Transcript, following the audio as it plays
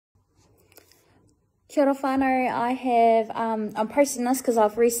Kia ora whānau. I'm posting this because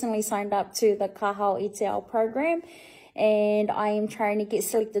I've recently signed up to the Kahao ETL program and I am trying to get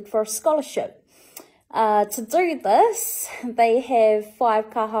selected for a scholarship. To do this, they have 5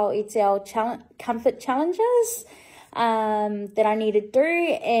 Kahao ETL comfort challenges that I need to do,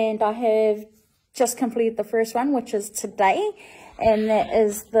 and I have just completed the first one, which is today, and that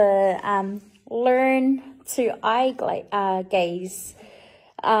is the learn to eye gaze.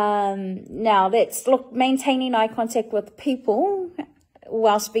 Now that's maintaining eye contact with people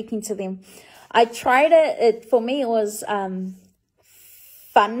while speaking to them. I tried it. For me, it was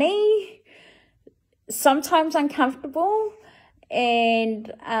funny, sometimes uncomfortable,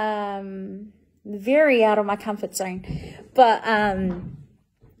 and very out of my comfort zone. But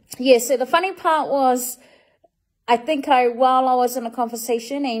yeah, so the funny part was, I think while I was in a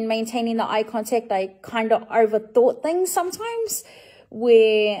conversation and maintaining the eye contact, I kind of overthought things sometimes,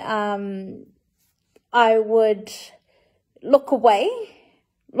 where I would look away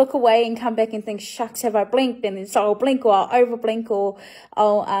and come back and think, shucks, have I blinked? And then so I'll blink, or I'll over blink, or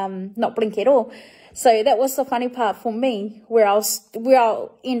I'll not blink at all. So that was the funny part for me, where I'll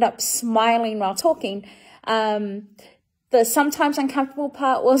end up smiling while talking. The sometimes uncomfortable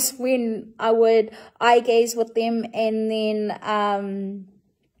part was when I would eye gaze with them, and then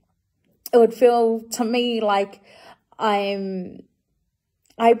it would feel to me like I'm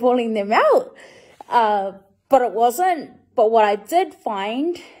eyeballing them out, but it wasn't. But what I did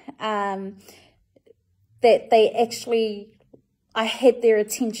find, that I had their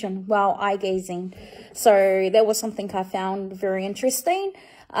attention while eye gazing. So that was something I found very interesting.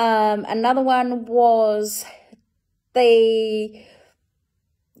 Another one was,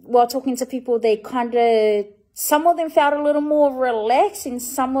 while talking to people, some of them felt a little more relaxed, and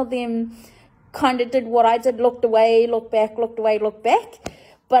some of them kind of did what I did, looked away, looked back, looked away, looked back.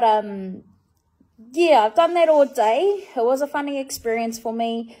 But yeah, I've done that all day. It was a funny experience for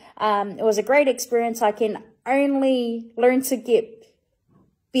me. It was a great experience. I can only learn to get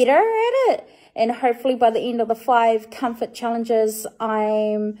better at it, and hopefully by the end of the 5 comfort challenges,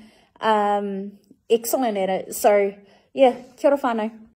 I'm excellent at it. So yeah, kia ora whānau.